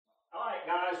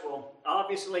right, guys. Well,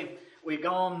 obviously, we've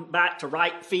gone back to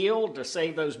right field to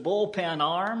save those bullpen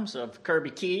arms of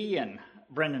Kirby Key and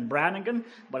Brendan Brannigan,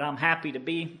 but I'm happy to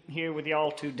be here with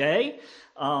y'all today.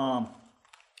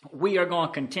 We are going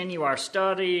to continue our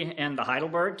study in the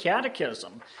Heidelberg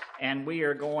Catechism, and we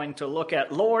are going to look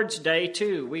at Lord's Day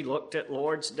 2. We looked at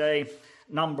Lord's Day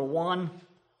number 1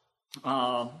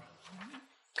 a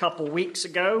couple weeks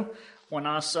ago when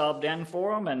I subbed in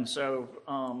for them, and so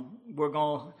we're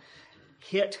going to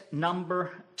hit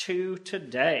number 2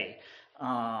 today.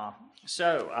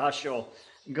 So I shall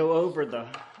go over the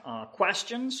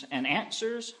questions and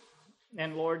answers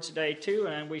in Lord's Day 2,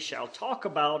 and we shall talk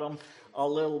about them a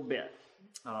little bit.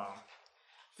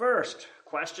 First,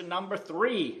 question number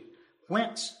 3.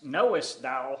 Whence knowest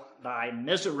thou thy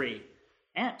misery?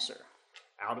 Answer,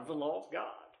 out of the law of God.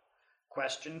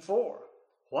 Question 4.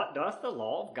 What doth the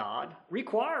law of God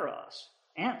require us?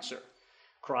 Answer,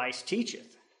 Christ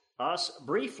teacheth us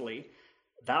briefly,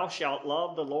 thou shalt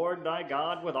love the Lord thy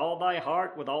God with all thy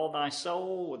heart, with all thy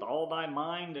soul, with all thy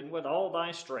mind, and with all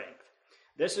thy strength.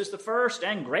 This is the first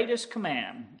and greatest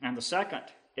command, and the second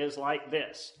is like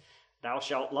this, thou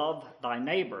shalt love thy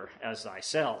neighbor as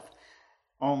thyself.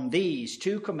 On these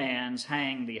 2 commands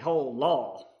hang the whole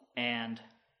law and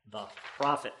the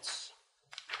prophets.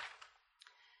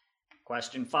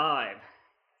 Question 5.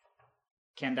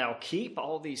 Can thou keep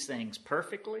all these things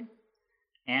perfectly?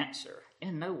 Answer,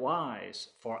 in no wise,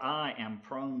 for I am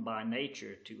prone by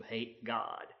nature to hate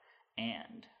God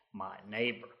and my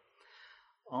neighbor.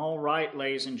 All right,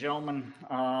 ladies and gentlemen,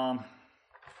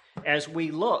 as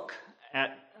we look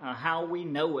at how we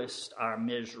knowest our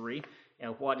misery,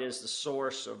 and what is the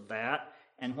source of that,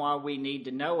 and why we need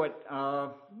to know it,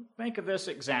 think of this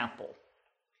example.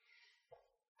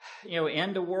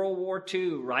 End of World War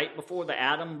II, right before the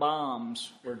atom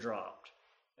bombs were dropped,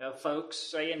 folks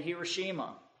say in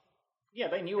Hiroshima,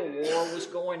 they knew a war was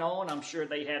going on. I'm sure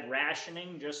they had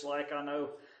rationing, just like I know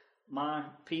my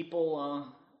people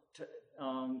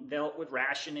dealt with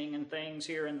rationing and things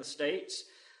here in the States.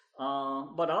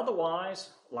 But otherwise,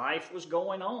 life was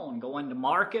going on, going to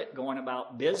market, going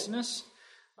about business.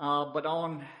 But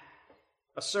on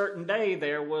a certain day,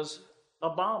 there was a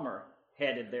bomber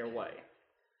headed their way.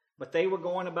 But they were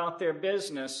going about their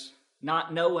business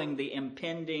not knowing the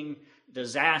impending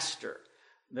disaster.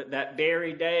 That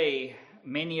very day,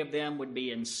 many of them would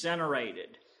be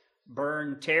incinerated,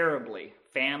 burned terribly,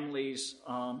 families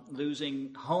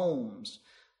losing homes,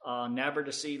 never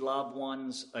to see loved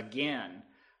ones again.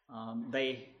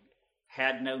 They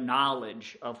had no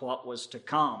knowledge of what was to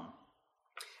come.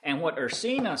 And what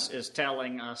Ursinus is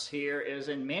telling us here is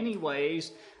in many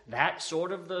ways that's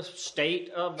sort of the state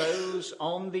of those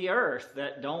on the earth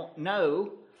that don't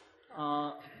know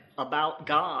about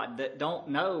God, that don't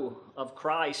know of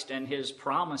Christ and his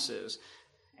promises,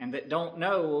 and that don't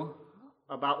know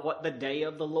about what the day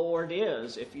of the Lord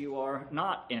is if you are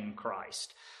not in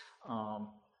Christ.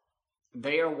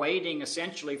 They are waiting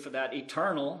essentially for that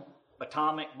eternal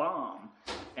atomic bomb,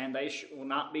 and they will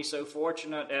not be so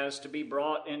fortunate as to be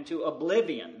brought into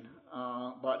oblivion,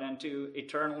 but into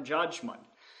eternal judgment.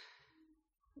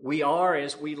 We are,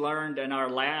 as we learned in our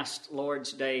last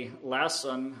Lord's Day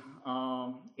lesson,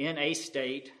 in a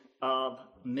state of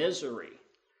misery,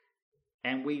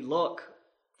 and we look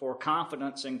for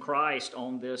confidence in Christ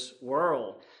on this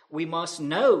world. We must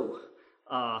know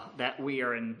that we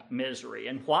are in misery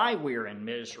and why we are in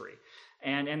misery.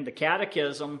 And in the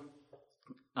Catechism,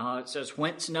 it says,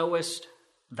 whence knowest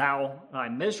thou thy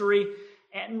misery?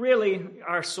 And really,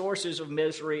 our sources of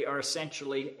misery are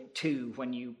essentially 2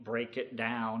 when you break it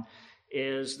down,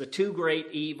 is the 2 great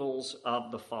evils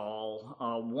of the fall.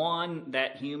 One,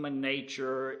 that human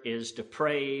nature is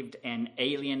depraved and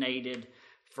alienated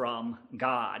from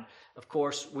God. Of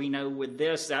course, we know with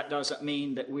this, that doesn't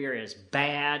mean that we're as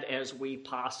bad as we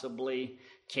possibly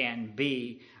can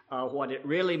be. What it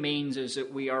really means is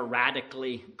that we are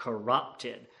radically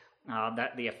corrupted,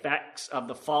 that the effects of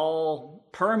the fall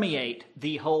permeate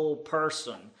the whole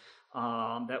person,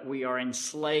 that we are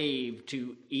enslaved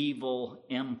to evil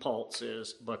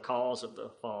impulses because of the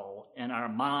fall in our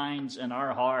minds, in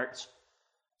our hearts,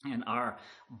 in our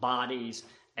bodies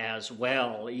as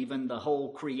well. Even the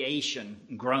whole creation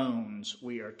groans,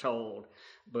 we are told,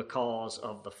 because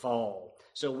of the fall.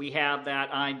 So we have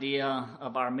that idea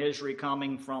of our misery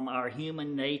coming from our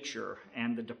human nature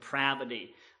and the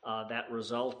depravity that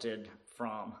resulted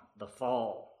from the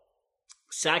fall.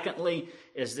 Secondly,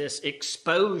 is this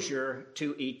exposure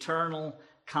to eternal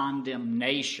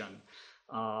condemnation.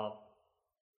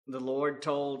 The Lord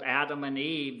told Adam and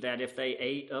Eve that if they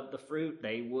ate of the fruit,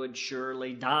 they would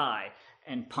surely die.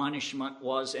 and punishment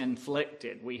was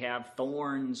inflicted. We have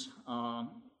thorns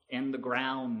in the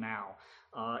ground now,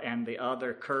 and the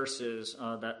other curses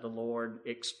that the Lord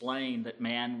explained, that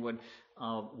man would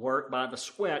work by the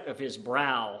sweat of his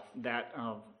brow, that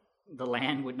the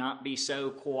land would not be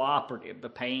so cooperative, the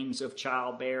pains of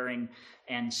childbearing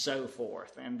and so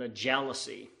forth, and the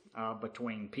jealousy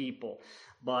between people.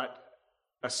 But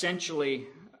essentially,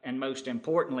 and most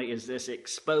importantly, is this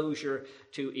exposure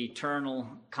to eternal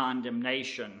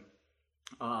condemnation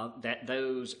that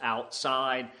those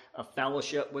outside of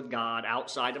fellowship with God,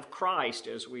 outside of Christ,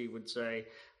 as we would say,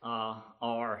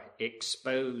 are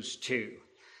exposed to.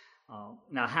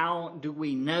 Now, how do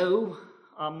we know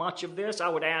much of this? I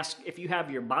would ask, if you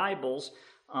have your Bibles,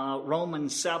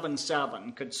 Romans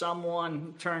 7:7. Could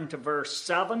someone turn to verse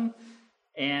 7?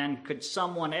 And could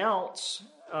someone else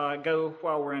go,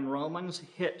 while we're in Romans,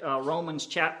 hit Romans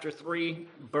chapter 3,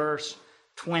 verse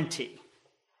 20.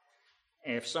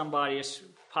 If somebody is,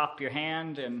 pop your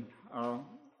hand and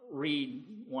read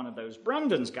one of those.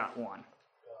 Brendan's got one.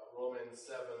 Romans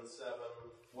 7:7.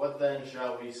 What then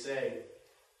shall we say?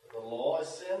 The law is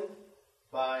sin?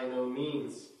 By no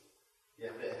means.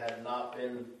 If it had not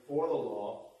been for the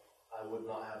law, I would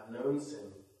not have known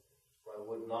sin. For I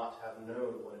would not have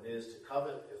known what it is to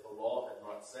covet if the law had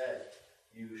not said,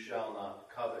 you shall not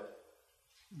covet.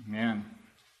 Amen.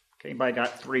 Okay, anybody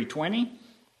got 3:20?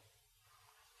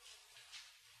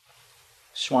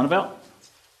 Schwanevelt?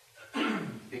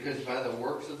 Because by the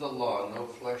works of the law, no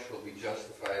flesh will be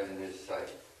justified in his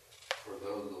sight. For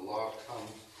through the law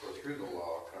comes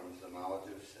the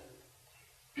knowledge of sin.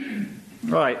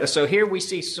 Right, so here we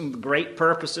see some great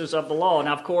purposes of the law.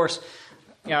 Now, of course,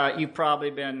 you've probably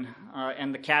been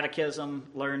in the Catechism,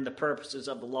 learned the purposes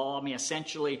of the law. I mean,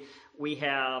 essentially, we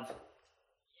have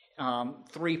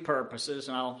three purposes,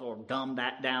 and I'll sort of dumb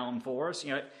that down for us.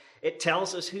 It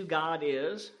tells us who God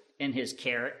is in his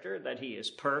character, that he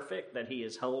is perfect, that he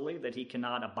is holy, that he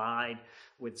cannot abide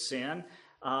with sin.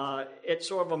 It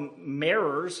sort of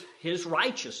mirrors his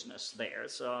righteousness there.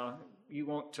 So you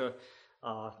want to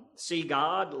see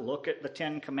God, look at the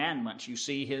Ten Commandments. You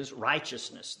see his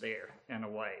righteousness there in a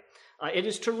way. It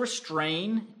is to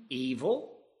restrain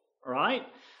evil, right?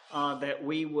 That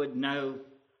we would know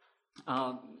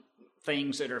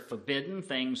things that are forbidden,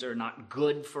 things that are not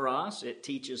good for us. It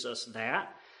teaches us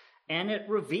that. And it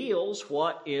reveals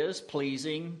what is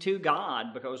pleasing to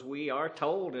God, because we are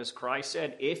told, as Christ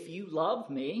said, if you love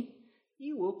me,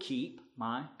 you will keep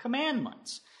my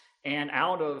commandments. And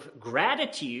out of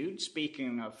gratitude,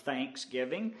 speaking of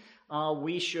thanksgiving,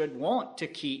 we should want to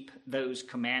keep those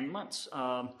commandments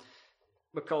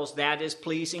because that is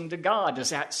pleasing to God. Does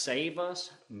that save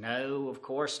us? No, of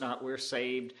course not. We're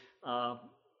saved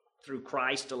through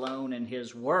Christ alone and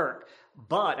his work.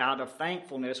 But out of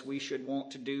thankfulness, we should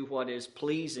want to do what is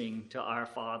pleasing to our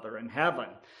Father in heaven.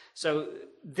 So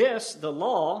the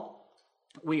law,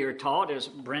 we are taught, as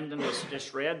Brendan has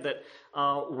just read, that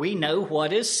we know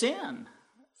what is sin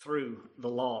through the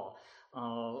law.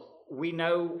 We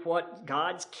know what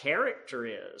God's character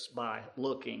is by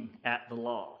looking at the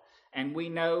law. And we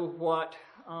know what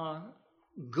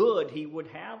good he would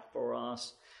have for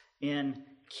us in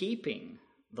keeping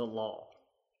the law.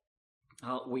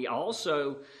 We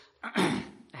also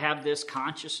have this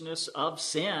consciousness of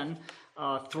sin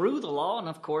through the law, and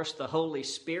of course the Holy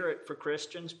Spirit for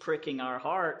Christians pricking our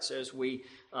hearts as we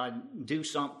do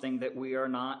something that we are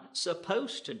not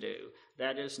supposed to do,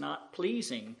 that is not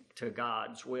pleasing to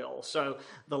God's will. So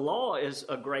the law is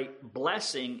a great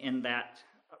blessing in that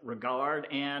regard,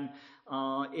 and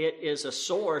it is a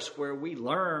source where we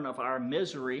learn of our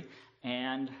misery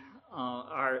and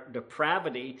our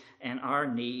depravity and our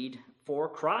need for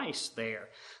Christ there.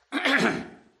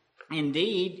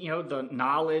 Indeed, the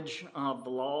knowledge of the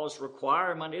law's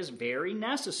requirement is very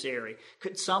necessary.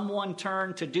 Could someone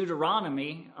turn to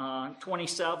Deuteronomy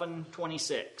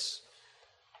 27:26?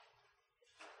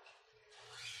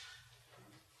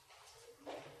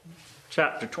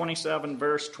 Chapter 27,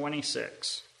 verse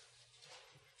 26.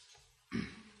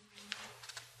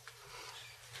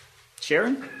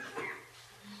 Sharon?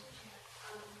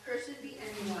 Cursed be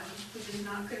anyone who does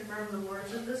not confirm the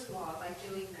words of this law by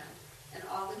doing them, and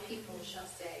all the people shall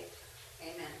say,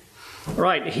 Amen.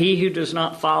 Right. He who does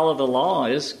not follow the law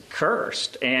is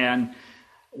cursed, and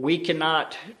we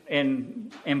cannot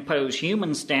impose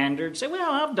human standards. Say,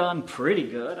 well, I've done pretty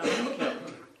good. I think,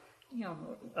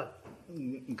 a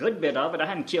good bit of it. I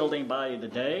haven't killed anybody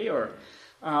today,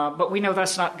 but we know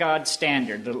that's not God's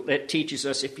standard. It teaches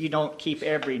us if you don't keep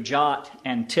every jot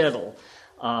and tittle,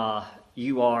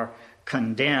 you are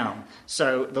condemn.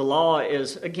 So the law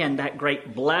is, again, that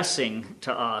great blessing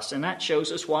to us, and that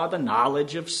shows us why the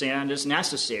knowledge of sin is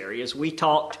necessary. As we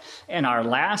talked in our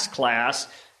last class,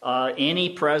 any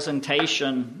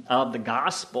presentation of the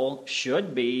gospel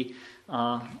should be,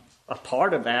 a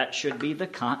part of that should be the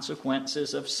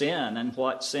consequences of sin and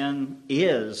what sin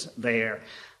is there.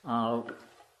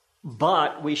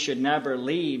 But we should never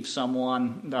leave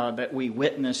someone that we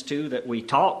witness to, that we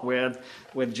talk with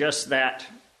just that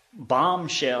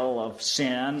bombshell of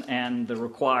sin and the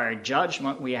required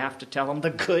judgment. We have to tell them the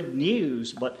good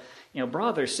news. But,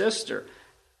 brother, sister,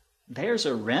 there's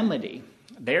a remedy.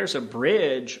 There's a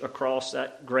bridge across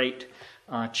that great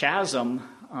chasm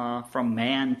from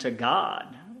man to God.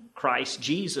 Christ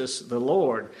Jesus the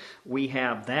Lord. We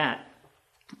have that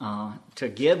to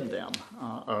give them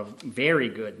of very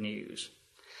good news.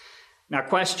 Now,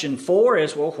 question 4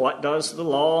 is, well, what does the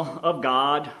law of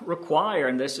God require?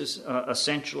 And this is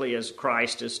essentially, as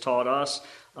Christ has taught us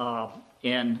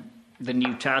in the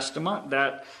New Testament,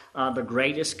 that the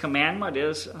greatest commandment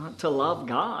is to love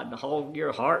God, to hold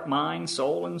your heart, mind,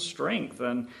 soul, and strength.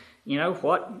 And,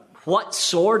 what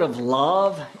sort of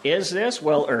love is this?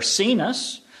 Well,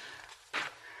 Ursinus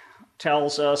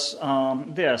tells us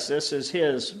this. This is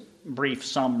his brief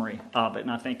summary of it,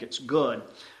 and I think it's good.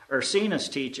 Ursinus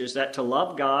teaches that to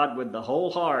love God with the whole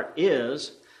heart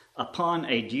is, upon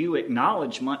a due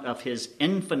acknowledgement of his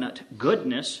infinite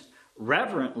goodness,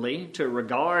 reverently to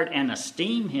regard and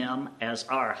esteem him as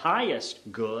our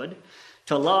highest good,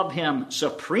 to love him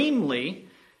supremely,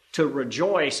 to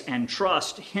rejoice and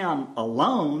trust him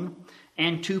alone,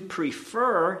 and to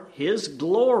prefer his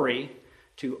glory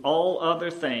to all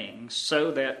other things,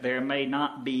 so that there may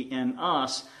not be in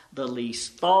us the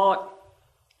least thought,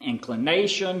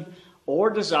 inclination, or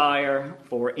desire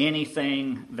for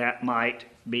anything that might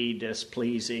be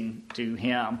displeasing to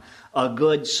him. A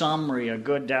good summary, a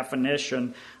good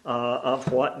definition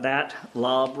of what that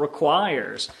love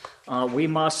requires. We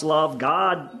must love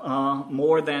God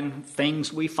more than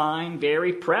things we find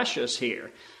very precious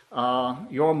here.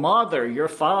 Your mother, your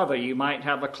father, you might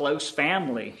have a close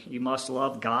family. You must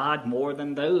love God more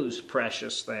than those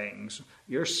precious things.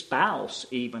 Your spouse,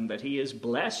 even, that he has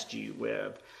blessed you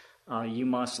with. You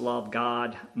must love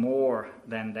God more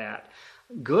than that.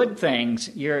 Good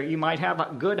things, you might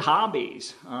have good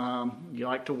hobbies. You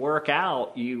like to work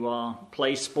out, you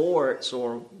play sports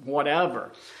or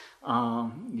whatever.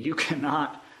 You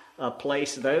cannot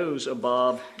place those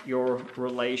above your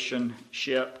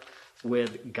relationship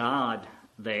with God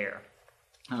there.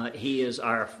 He is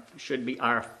should be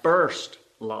our first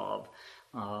love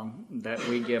that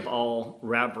we give all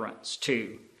reverence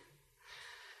to.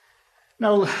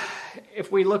 Now,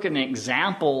 if we look at an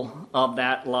example of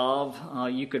that love,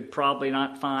 you could probably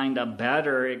not find a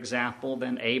better example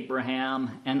than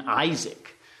Abraham and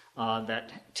Isaac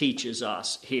that teaches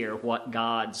us here what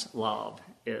God's love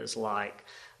is like.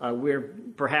 We're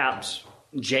perhaps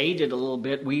jaded a little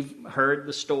bit. We've heard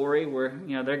the story where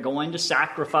they're going to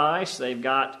sacrifice. They've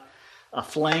got a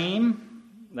flame,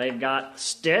 they've got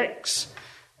sticks,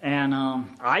 and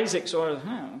Isaac sort of,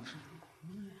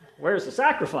 where's the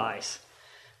sacrifice?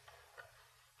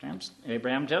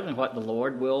 Abraham tells him what the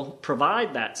Lord will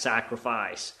provide that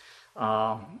sacrifice,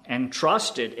 and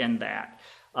trusted in that.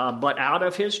 But out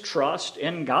of his trust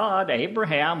in God,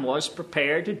 Abraham was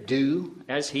prepared to do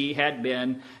as he had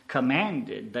been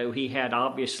commanded, though he had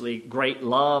obviously great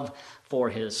love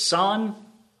for his son,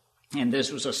 and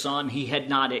this was a son he had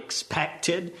not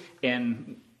expected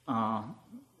in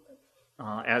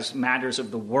as matters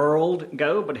of the world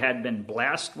go, but had been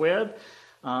blessed with.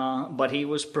 But he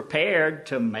was prepared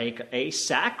to make a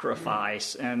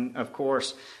sacrifice. And, of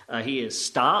course, he is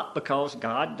stopped because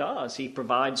God does. He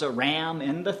provides a ram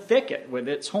in the thicket with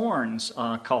its horns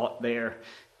caught there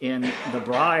in the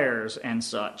briars and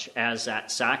such as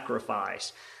that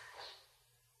sacrifice.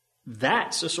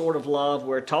 That's the sort of love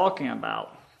we're talking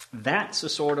about. That's the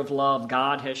sort of love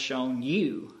God has shown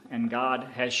you and God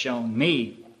has shown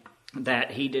me,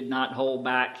 that he did not hold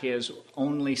back his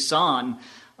only son.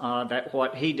 That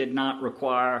what he did not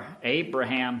require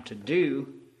Abraham to do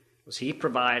was he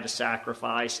provided a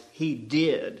sacrifice. He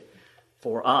did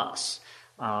for us,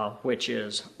 which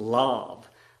is love.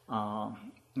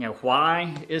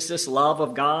 Why is this love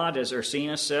of God, as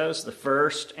Ursinus says, the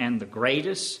first and the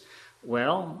greatest?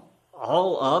 Well,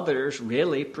 all others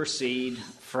really proceed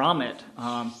from it.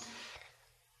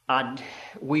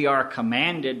 We are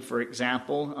commanded, for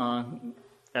example,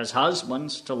 as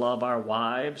husbands, to love our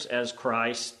wives as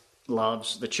Christ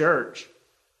loves the church.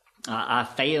 I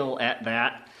fail at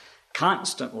that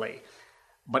constantly.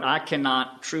 But I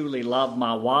cannot truly love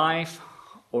my wife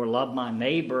or love my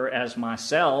neighbor as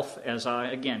myself, as I,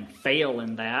 again, fail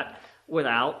in that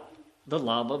without the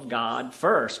love of God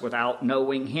first, without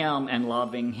knowing Him and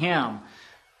loving Him.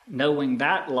 Knowing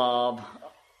that love,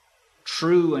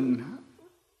 true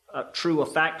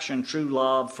affection, true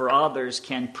love for others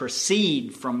can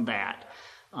proceed from that.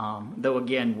 Though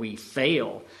again, we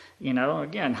fail.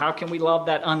 Again, how can we love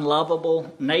that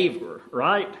unlovable neighbor,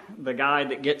 right? The guy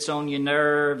that gets on your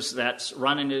nerves, that's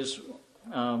running his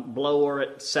blower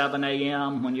at 7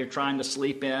 a.m. when you're trying to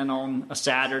sleep in on a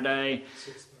Saturday.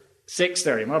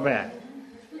 6:30, my bad.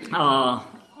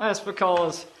 That's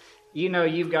because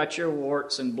you've got your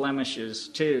warts and blemishes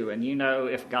too, and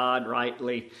if God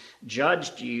rightly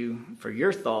judged you for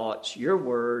your thoughts, your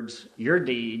words, your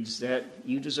deeds, that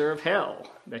you deserve hell,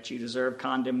 that you deserve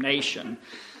condemnation.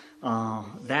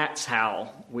 That's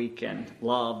how we can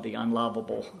love the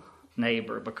unlovable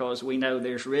neighbor, because we know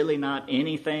there's really not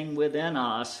anything within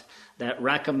us that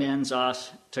recommends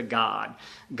us to God.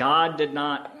 God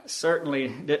certainly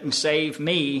didn't save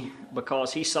me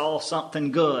because He saw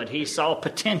something good. He saw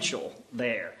potential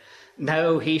there.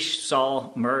 No, He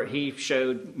showed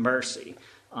mercy.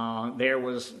 There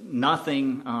was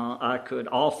nothing I could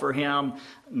offer Him,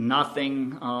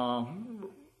 nothing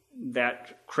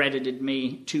that credited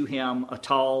me to Him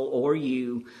at all, or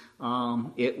you.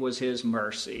 It was His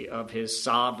mercy of His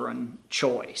sovereign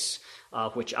choice,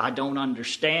 which I don't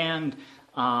understand,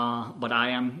 but I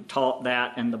am taught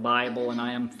that in the Bible, and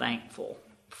I am thankful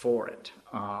for it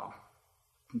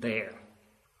there.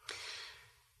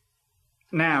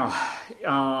 Now,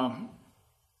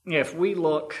 if we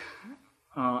look,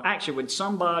 actually, would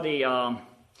somebody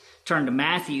turn to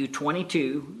Matthew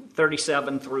 22,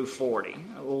 37 through 40,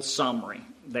 a little summary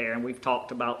there, and we've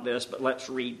talked about this, but let's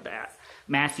read that.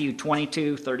 Matthew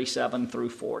 22, 37 through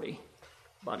 40.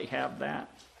 Anybody have that?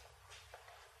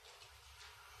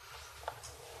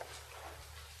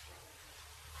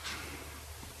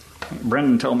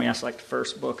 Brendan told me that's like the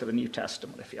first book of the New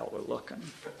Testament, if y'all were looking. You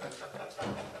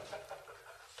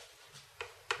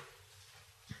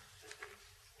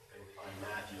find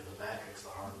Matthew, the back is the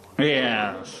hard one.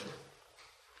 Yeah.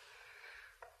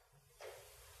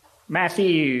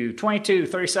 Matthew 22,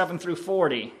 37 through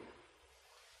 40.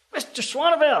 Mr.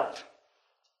 Swanevelt.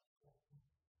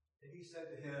 And He said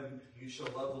to him, "You shall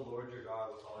love the Lord your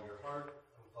God with all your heart,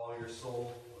 and with all your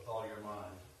soul, and with all your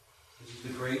mind. This is the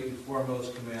great and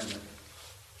foremost commandment.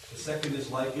 The second is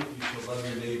like it, you shall love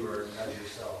your neighbor as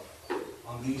yourself.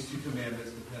 On these two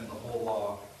commandments depend the whole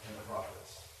law and the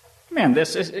prophets." Man,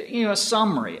 this is a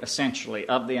summary, essentially,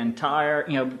 of the entire,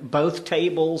 both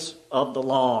tables of the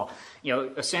law.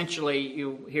 Essentially,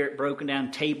 you hear it broken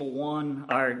down. Table 1,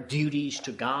 our duties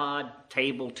to God.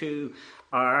 Table 2,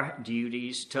 our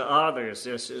duties to others.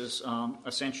 This is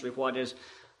essentially what is,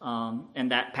 in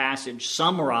that passage,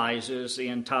 summarizes the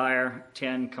entire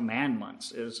 10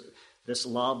 Commandments, is this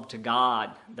love to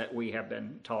God that we have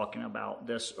been talking about,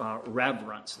 this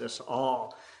reverence, this awe,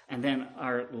 and then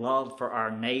our love for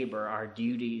our neighbor, our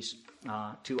duties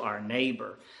to our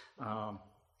neighbor.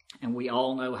 And we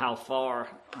all know how far,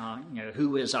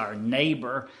 who is our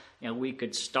neighbor. We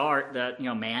could start that,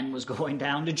 man was going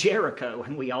down to Jericho,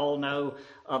 and we all know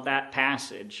of that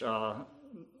passage,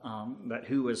 that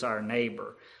who is our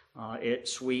neighbor. It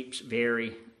sweeps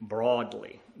very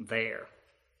broadly there.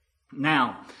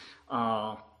 Now,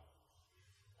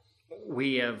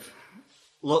 we have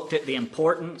looked at the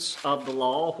importance of the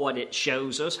law, what it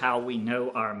shows us, how we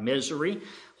know our misery,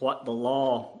 what the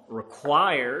law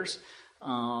requires.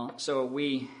 So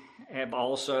we have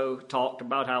also talked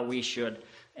about how we should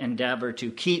endeavor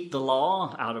to keep the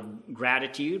law out of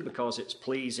gratitude because it's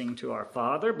pleasing to our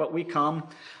Father. But we come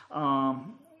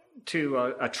to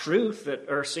a truth that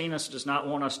Ursinus does not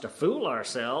want us to fool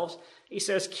ourselves. He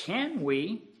says, can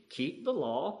we keep the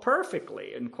law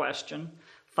perfectly? In question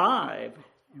 5.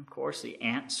 And of course, the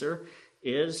answer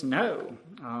is no.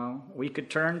 We could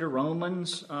turn to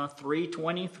Romans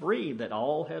 3:23, that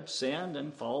all have sinned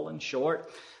and fallen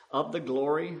short of the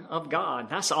glory of God.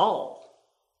 That's all.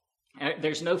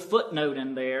 There's no footnote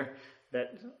in there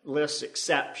that lists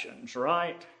exceptions,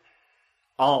 right?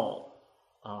 All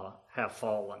have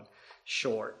fallen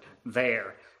short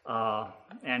there.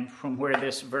 And from where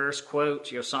this verse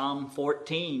quotes, Psalm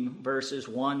 14, verses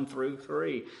 1 through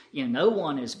 3, no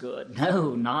one is good.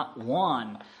 No, not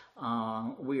one.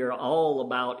 We are all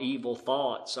about evil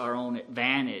thoughts, our own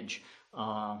advantage,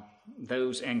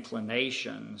 those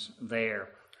inclinations there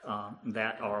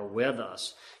that are with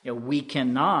us. We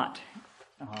cannot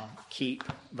keep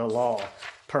the law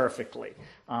perfectly,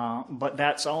 but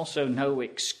that's also no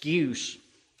excuse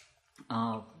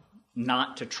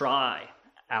not to try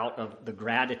out of the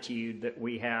gratitude that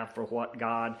we have for what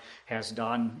God has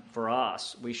done for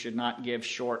us. We should not give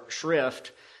short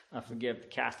shrift, forgive the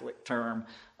Catholic term,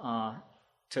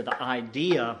 to the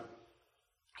idea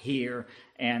here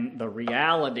and the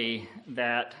reality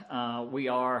that we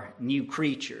are new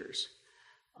creatures.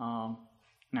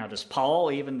 Now, does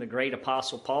Paul, even the great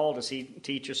apostle Paul, does he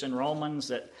teach us in Romans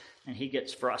that, and he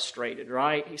gets frustrated,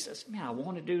 right? He says, man, I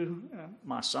want to do,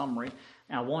 my summary,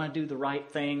 I want to do the right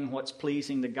thing, what's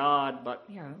pleasing to God, but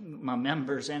my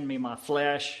members in me, my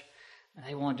flesh,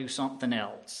 they want to do something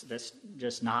else that's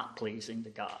just not pleasing to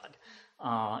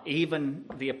God. Even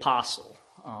the apostle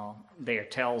there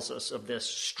tells us of this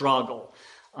struggle.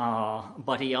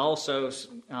 But he also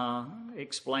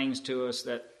explains to us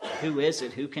that who is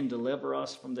it who can deliver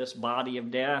us from this body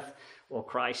of death? Well,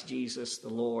 Christ Jesus the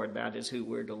Lord. That is who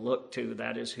we're to look to.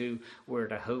 That is who we're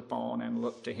to hope on and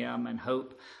look to him and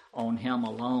hope on him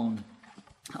alone.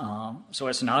 So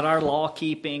it's not our law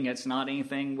keeping. It's not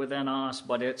anything within us,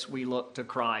 but it's we look to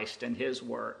Christ and his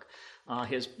work,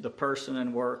 the person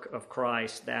and work of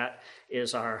Christ. That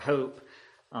is our hope.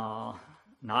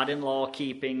 Not in law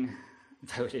keeping,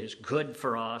 though it is good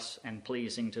for us and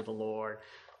pleasing to the Lord,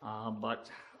 but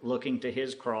looking to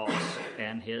his cross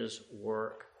and his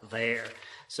work there.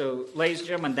 So, ladies and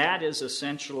gentlemen, that is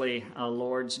essentially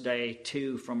Lord's Day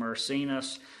 2 from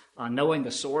Ursinus, knowing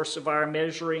the source of our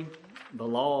misery, the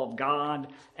law of God,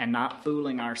 and not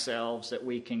fooling ourselves that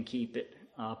we can keep it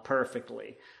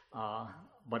perfectly,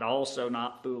 but also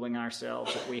not fooling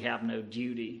ourselves that we have no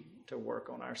duty to work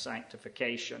on our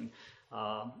sanctification,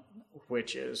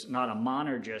 which is not a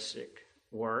monergistic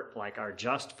work like our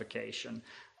justification,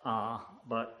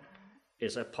 but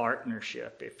is a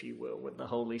partnership, if you will, with the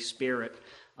Holy Spirit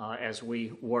as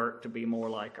we work to be more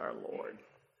like our Lord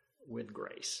with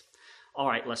grace. All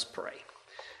right, let's pray.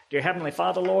 Dear Heavenly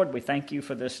Father, Lord, we thank you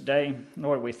for this day.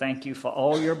 Lord, we thank you for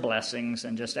all your blessings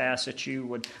and just ask that you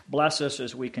would bless us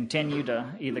as we continue to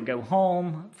either go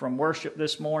home from worship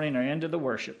this morning or into the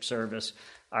worship service.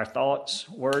 Our thoughts,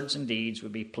 words, and deeds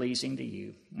would be pleasing to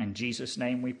you. In Jesus'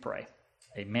 name we pray.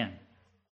 Amen.